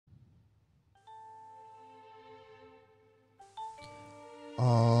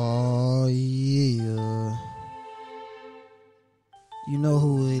Oh yeah. You know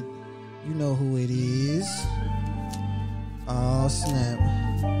who it is. Oh snap.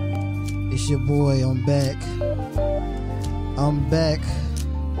 It's your boy, I'm back.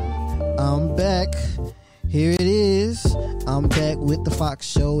 Here it is. I'm back with the Fox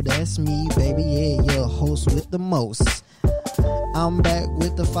Show. That's me, baby. Yeah, your host with the most. I'm back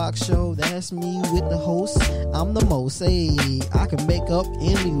with the Fox Show. That's me with the host. I'm the most. Hey, I can make up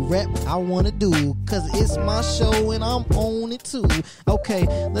any rap I want to do, cause it's my show and I'm on it too. Okay,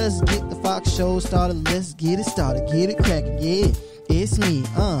 let's get the Fox Show started. Let's get it started. Get it cracking. Yeah, it's me.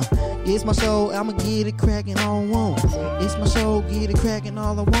 It's my show. I'ma get it cracking all I want. It's my show. Get it cracking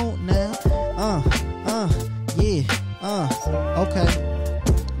all I want now. Okay.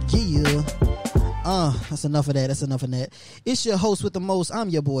 Yeah. That's enough of that. It's your host with the most. I'm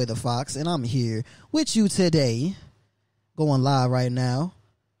your boy, the Fox, and I'm here with you today, going live right now,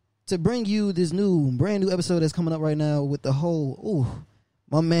 to bring you this brand new episode that's coming up right now with the whole,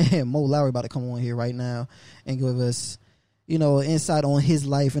 my man Mo Lowery about to come on here right now and give us, insight on his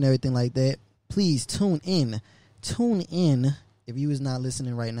life and everything like that. Please tune in. If you is not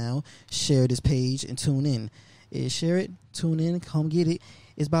listening right now, share this page and tune in. Share it, tune in, come get it.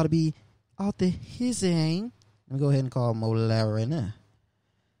 It's about to be out there his aim. Let me go ahead and call Mo Lowery right now.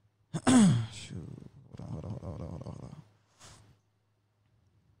 Shoot. Hold on.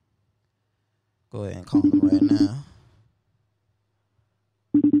 Go ahead and call him right now.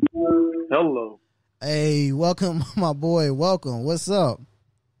 Hello. Hey, welcome, my boy. Welcome. What's up?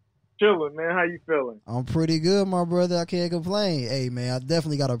 Chilling, man. How you feeling? I'm pretty good, my brother. I can't complain. Hey, man, I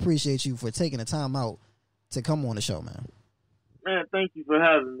definitely got to appreciate you for taking the time out to come on the show, man. Man, thank you for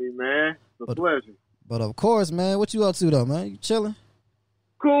having me, man. It's a pleasure. But of course, man, what you up to though, man? You chilling?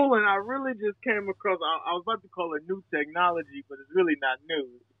 Cool, and I really just came across, I was about to call it new technology, but it's really not new.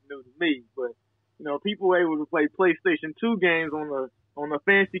 It's new to me. But, people were able to play PlayStation 2 games on a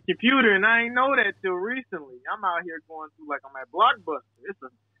fancy computer, and I ain't know that till recently. I'm out here going through, I'm at Blockbuster. It's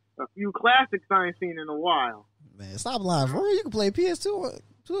a few classics I ain't seen in a while. Man, stop lying. For real, you can play PS2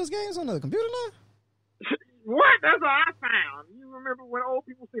 games on the computer now? What? That's what I found. You remember when old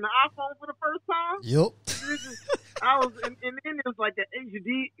people seen an iPhone for the first time? Yep. And then there's like an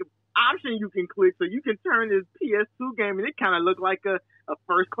HD option you can click, so you can turn this PS2 game, and it kind of looked like a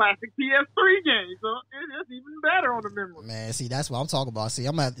first classic PS3 game. So it's even better on the memory. Man, see, that's what I'm talking about. See,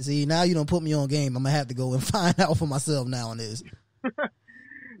 now you don't put me on game. I'm gonna have to go and find out for myself now on this.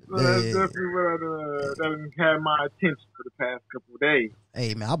 That's definitely what that had my attention for the past couple of days.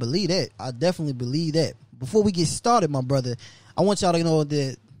 Hey, man, I believe that. I definitely believe that. Before we get started, my brother, I want y'all to know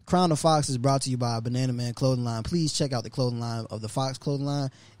that Crown of Fox is brought to you by Banana Man Clothing Line. Please check out the clothing line of the Fox Clothing Line.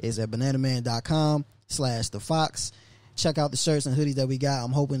 It's at bananaman.com/thefox. Check out the shirts and hoodies that we got.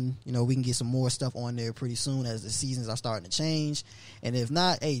 I'm hoping, we can get some more stuff on there pretty soon as the seasons are starting to change. And if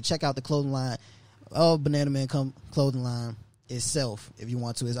not, hey, check out the clothing line of Banana Man Clothing Line itself if you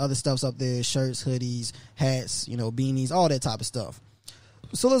want to. There's other stuffs up there, shirts, hoodies, hats, beanies, all that type of stuff.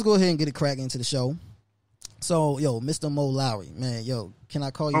 So let's go ahead and get it cracking into the show. So, Mr. Mo Lowery, man, can I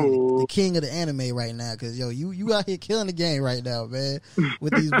call you the king of the anime right now? Because, you out here killing the game right now, man,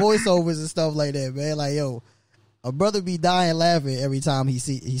 with these voiceovers and stuff like that, man. Like, a brother be dying laughing every time he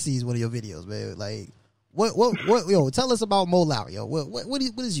sees one of your videos, man. Like, what, tell us about Mo Lowery,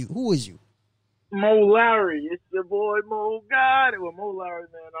 what is you? Who is you? Mo Lowery, it's your boy Mo God. Well, Mo Lowery,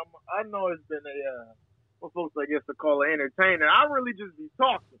 man, I know it's been what folks I guess to call an entertainer. I really just be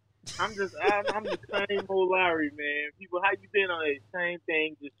talking. I'm the same Mo Lowery, man. People, how you been on the same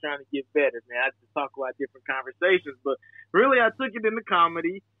thing, just trying to get better, man. I just talk about different conversations, but really I took it into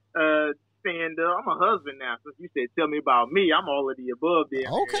comedy, stand-up. I'm a husband now, since you said tell me about me. I'm all of the above there.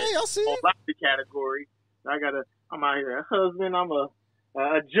 Okay, I see. All about the category. I'm out here a husband. I'm a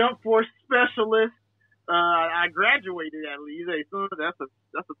jump force specialist. I graduated at least. Hey, son, that's a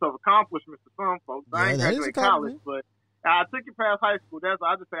tough accomplishment for some folks. I ain't graduated college, but I took it past high school. That's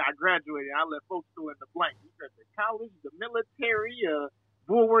why I just say I graduated. I let folks fill in the blank. You graduated college, the military,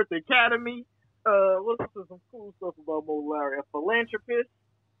 Woolworth Academy. What's some cool stuff about Mo Lowery? A philanthropist.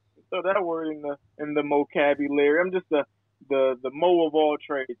 So that word in the vocabulary. I'm just the Mo of all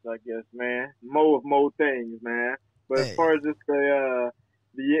trades, I guess, man. Mo of Mo things, man. But as far as just the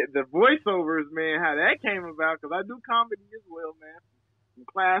voiceovers, man, how that came about, because I do comedy as well, man. From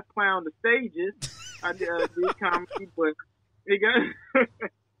class clown to stages, I did comedy, but it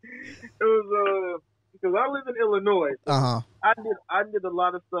was because I live in Illinois. So I did a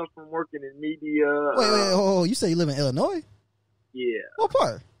lot of stuff from working in media. Wait, you say you live in Illinois? Yeah. What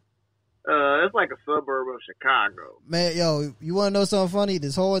part? It's like a suburb of Chicago. Man, yo, you want to know something funny?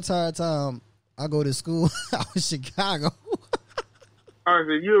 This whole entire time I go to school, I was Chicago. All right,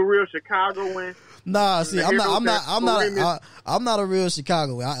 so you a real Chicagoan? Nah, see, I'm not a real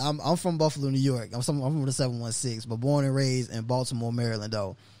Chicagoan. I'm from Buffalo, New York. I'm from the 716, but born and raised in Baltimore, Maryland,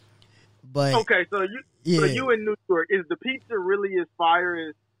 though. But okay, so you in New York. Is the pizza really as fire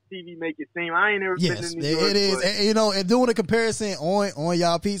as TV make it seem? I ain't never been in New York. It is. And, you know, and doing a comparison on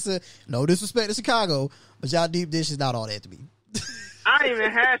y'all pizza, no disrespect to Chicago, but y'all deep dish is not all that to me. I ain't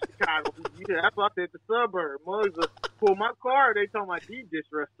even had Chicago. That's why I said the suburb. Mugs pull my car. They told my deep dish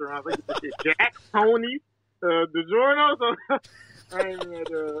restaurants. Like the shit, Jack, Tony, DiGiorno. So I ain't even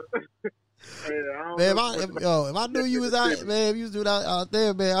man, if I knew you was out, man, if you was doing out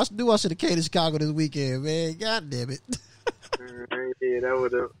there, man, I should have came to Chicago this weekend, man. God damn it. Yeah, I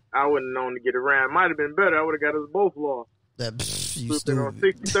wouldn't have known to get around. Might have been better. I would have got us both lost. You stupid. On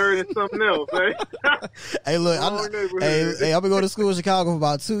 63rd and something else, eh? Hey, look, I've been going to school in Chicago for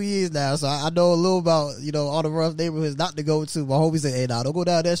about 2 years now, so I know a little about, you know, all the rough neighborhoods not to go to. My homie said, hey, nah, don't go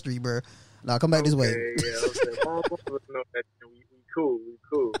down that street, bro. Nah, come back this way. Yeah, okay. We cool.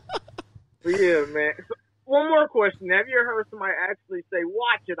 But yeah, man. So, one more question. Have you ever heard somebody actually say,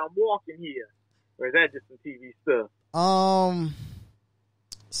 watch it, I'm walking here? Or is that just some TV stuff?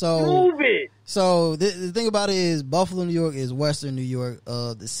 So move it. So the thing about it is, Buffalo, New York is Western New York,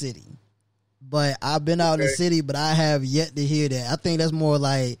 the city. But I've been out in the city, but I have yet to hear that. I think that's more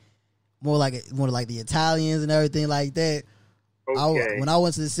like the Italians and everything like that. Okay. When I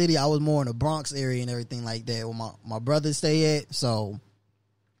went to the city, I was more in the Bronx area and everything like that, where my brother stay at. So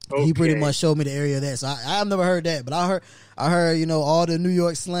he pretty much showed me the area of that. So I've never heard that, but I heard, you know, all the New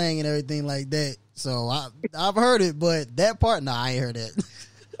York slang and everything like that. So I've heard it, but that part, nah, I ain't heard that.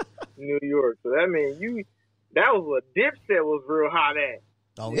 New York. So that means that was what Dipset was real hot at.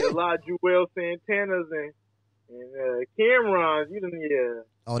 Oh, yeah. A lot of Joel Santana's and Camerons. You didn't, yeah.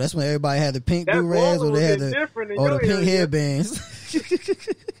 Oh, that's when everybody had the pink do-rags, or they had the pink headbands.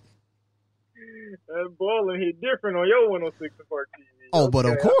 That ballin' hit different on your 106 and Park TV. Oh, but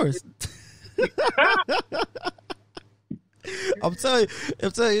of course. I'm telling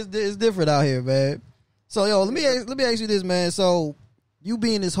you, it's different out here, man. So, yo, let me ask you this, man. So, you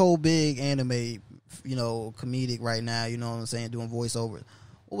being this whole big anime, you know, comedic right now, you know what I'm saying, doing voiceover.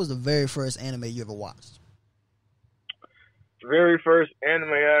 What was the very first anime you ever watched? Very first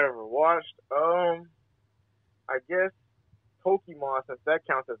anime I ever watched, I guess Pokemon, since that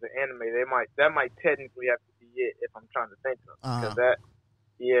counts as an anime, that might technically have to be it if I'm trying to think of it. Because that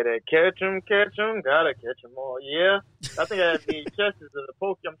catch 'em, gotta catch 'em all. Yeah, I think I had VHSs of the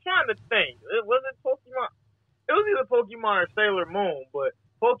Pokemon. I'm trying to think. It wasn't Pokemon. It was either Pokemon or Sailor Moon, but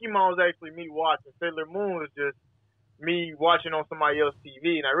Pokemon was actually me watching. Sailor Moon was just me watching on somebody else's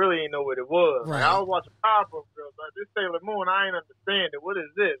TV, and I really didn't know what it was. Right. Like, I was watching Powerpuff Girls. Like, this Sailor Moon, I ain't understand it. What is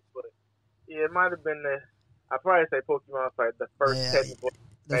this? But yeah, it might have been I'd probably say Pokemon was like the first technical.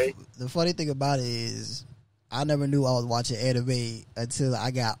 The funny thing about it is, I never knew I was watching anime until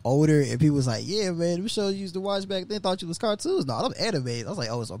I got older, and people was like, yeah, man, them shows you used to watch back then, thought you was cartoons. No, them anime. I was like,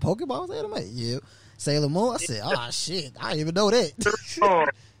 oh, so Pokemon was anime? Yeah. Sailor Moon? I said, oh, shit, I didn't even know that.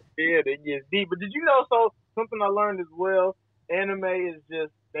 Yeah, they get deep. But did you know, so something I learned as well, anime is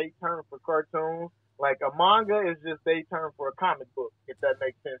just they term for cartoons. Like a manga is just they term for a comic book, if that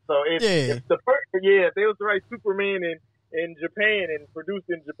makes sense. So if they was to write Superman in Japan and produced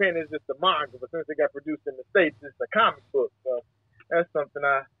in Japan, it's just a manga. But since it got produced in the States, it's a comic book. So that's something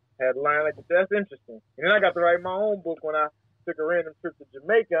I had learned. Like, that's interesting. And then I got to write my own book when I took a random trip to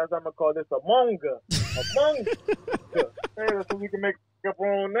Jamaica. I was going to call this a manga. A manga. Hey, so we can make up our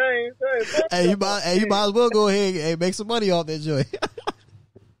own names. Hey, you might as well go ahead and make some money off that joint.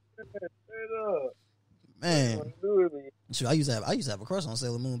 Man, sure, I used to have a crush on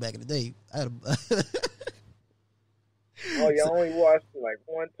Sailor Moon back in the day. I had oh, you only watched it like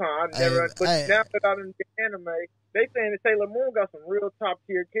one time. I never. But now that I'm in the anime, they saying that Sailor Moon got some real top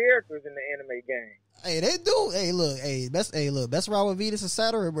tier characters in the anime game. Hey, they do. Hey, look, best around with Venus and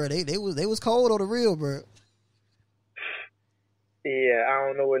Saturn, bro. They was cold on the real, bro. Yeah, I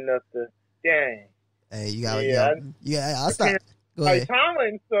don't know enough to. Dang. Hey, you got. Yeah, I stop. Go ahead.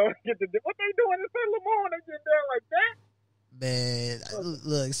 Tomlin, so what they doing in Sailor Moon? They get down like that. Man,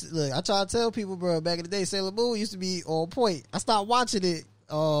 look! I try to tell people, bro. Back in the day, Sailor Moon used to be on point. I stopped watching it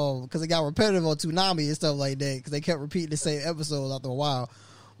because it got repetitive on Toonami and stuff like that. Because they kept repeating the same episodes after a while.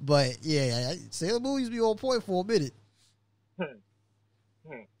 But yeah, Sailor Moon used to be on point for a minute.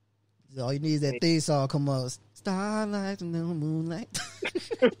 So all you need is that theme song come up. Starlight and the moonlight.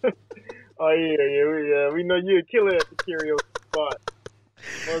 Oh yeah. We know you're a killer at the karaoke spot.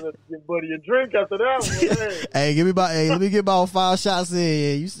 Mother, give buddy a drink after that one. Hey, let me get about 5 shots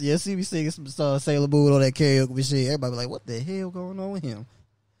in. You see me singing some Sailor Moon on that karaoke machine. Everybody be like, what the hell going on with him?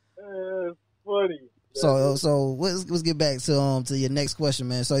 It's funny. So let's get back to your next question,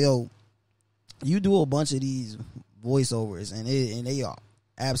 man. So you do a bunch of these voiceovers and they are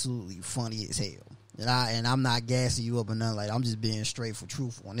absolutely funny as hell. And I'm not gassing you up or nothing like that. I'm just being straight for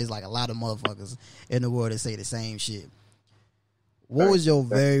truthful. And there's like a lot of motherfuckers in the world that say the same shit. What was your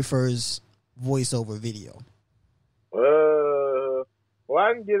very first voiceover video? Well,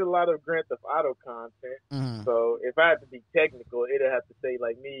 I can get a lot of Grand Theft Auto content. Mm-hmm. So if I had to be technical, it'd have to say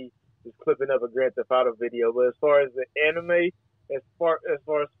like me just clipping up a Grand Theft Auto video. But as far as the anime, as far as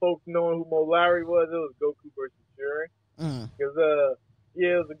folks knowing who Mo Lowery was, it was Goku versus Jiren. Because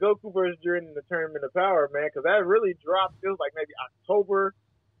it was the Goku versus Jiren in the Tournament of Power, man. Because that really dropped. It was like maybe October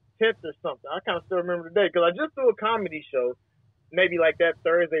 10th or something. I kind of still remember the day because I just threw a comedy show, maybe like that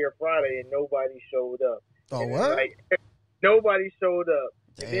Thursday or Friday, and nobody showed up. Oh, what? Like, nobody showed up.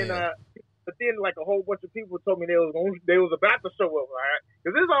 Damn. And then like a whole bunch of people told me they was about to show up, right?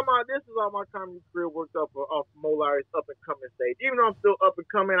 Because this is all my comedy career worked up off Mo Lowery's up and coming stage. Even though I'm still up and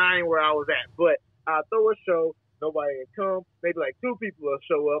coming, I ain't where I was at. But I throw a show, nobody would come. Maybe like 2 people will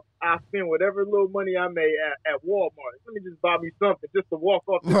show up. I spend whatever little money I made at Walmart. Let me just buy me something just to walk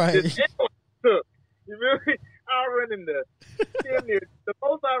off this took. You feel me? I ran into the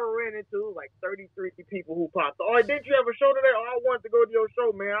most I ever ran into was like 33 people who popped. Oh, didn't you have a show today? Oh, I wanted to go to your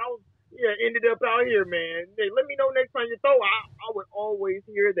show, man. Ended up out here, man. Hey, let me know next time you throw. I would always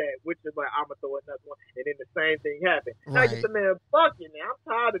hear that, which is like, I'm going to throw another one. And then the same thing happened. Right. I get the man, fuck it, man. I'm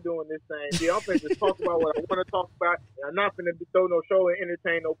tired of doing this same deal. I'm going to just talk about what I want to talk about. And I'm not going to throw no show and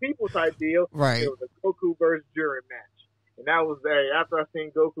entertain no people type deal. Right. It was a Goku versus Jiren match. And that was after I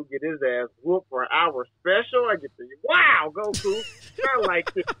seen Goku get his ass whooped for an hour special, I get to, wow, Goku. I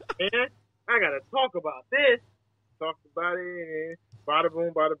like this, man. I got to talk about this. Talk about it, and bada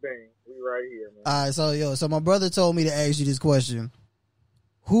boom, bada bang. We right here, man. All right, so my brother told me to ask you this question.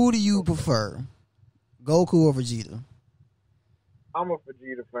 Who do you prefer, Goku or Vegeta? I'm a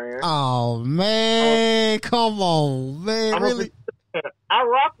Vegeta fan. Oh, man. Come on, man. Really? I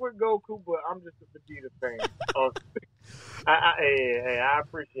rock with Goku, but I'm just a Vegeta fan. I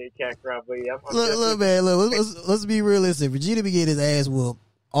appreciate Kakarot, but look, man, let's be realistic. Vegeta be getting his ass whooped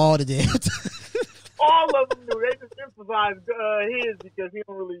all the damn time. All of them do. They just emphasize his because he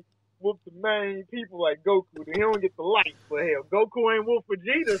don't really whoop the main people like Goku. He don't get the light. But hell, Goku ain't whoop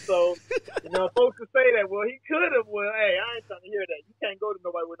Vegeta, so folks can say that. Well, he could have. Well, hey, I ain't trying to hear that. You can't go to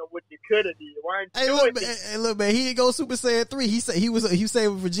nobody with no what you could have did. Why ain't you doing it? Hey, look, man, he didn't go Super Saiyan 3. He said he was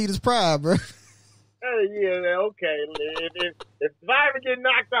saving Vegeta's pride, bro. Hey, yeah, okay. If I ever get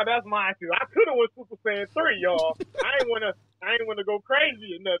knocked out, that's my issue. I could have went Super Saiyan 3, y'all. I ain't wanna go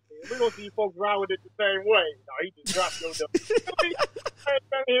crazy or nothing. We're gonna see folks ride with it the same way. No, he just dropped your dumb. I ain't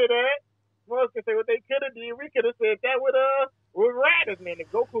trying to hear that. Most can say what they could have did. We could have said that with Raditz, man.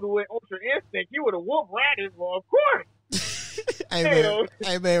 If Goku would have went Ultra Instinct, he would have whooped Raditz. Well, of course.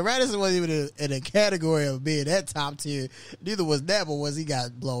 Hey man, Raditz wasn't even in a category of being that top tier. Neither was Nappa once he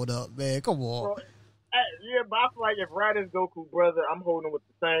got blown up, man. Come on. Bro, yeah, but I feel like if Raditz Goku brother, I'm holding him with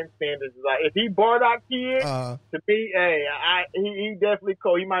the same standards. Like if he Bardock kid, to me, he definitely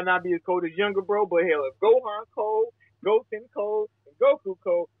cold. He might not be as cold as younger bro, but hell, if Gohan cold, Goten cold, and Goku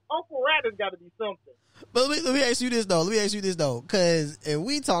cold, Uncle Raditz got to be something. But let me ask you this though, because if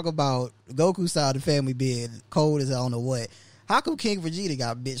we talk about Goku's side of the family being cold as I don't know what, how come King Vegeta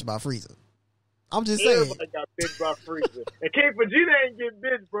got bitched by Frieza? I'm just saying. Everybody got bitched by Frieza. And King Vegeta ain't get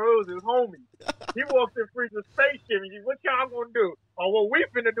bitched, bro. It was his homie. He walked in Frieza's spaceship and he, what y'all gonna do? Oh, what we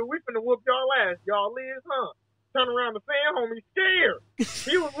finna do? We finna whoop y'all ass. Y'all is, huh? Turn around the fan, homie, scared.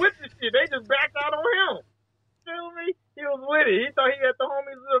 He was with the shit. They just backed out on him. Feel me? He was with it. He thought he had the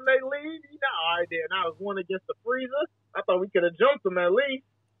homies when they leave. He not all right there. And I was one against the Frieza. I thought we could have jumped him at least.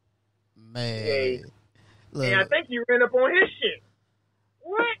 Man. And I think he ran up on his shit.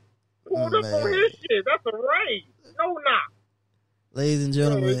 What? Pulled up on his shit. That's a raid. No knock. Ladies and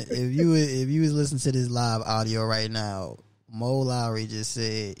gentlemen, if you was listening to this live audio right now, Mo Lowery just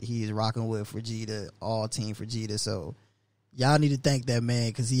said he's rocking with Vegeta, all Team Vegeta. So y'all need to thank that man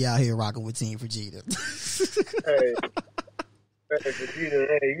because he out here rocking with Team Vegeta. Hey, Vegeta,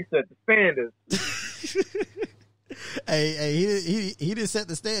 hey, you set the standards. Hey, he didn't set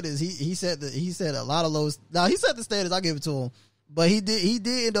the standards. He set a lot of lows. Now he set the standards. I give it to him. But he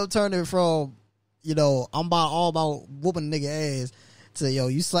did end up turning from, I'm all about whooping a nigga ass to,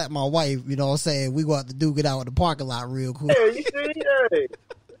 you slap my wife, you know what I'm saying? We go out to duke it out in the parking lot real quick. Hey, you see, hey.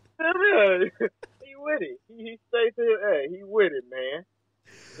 He with it. He stays here, hey, he with it, man.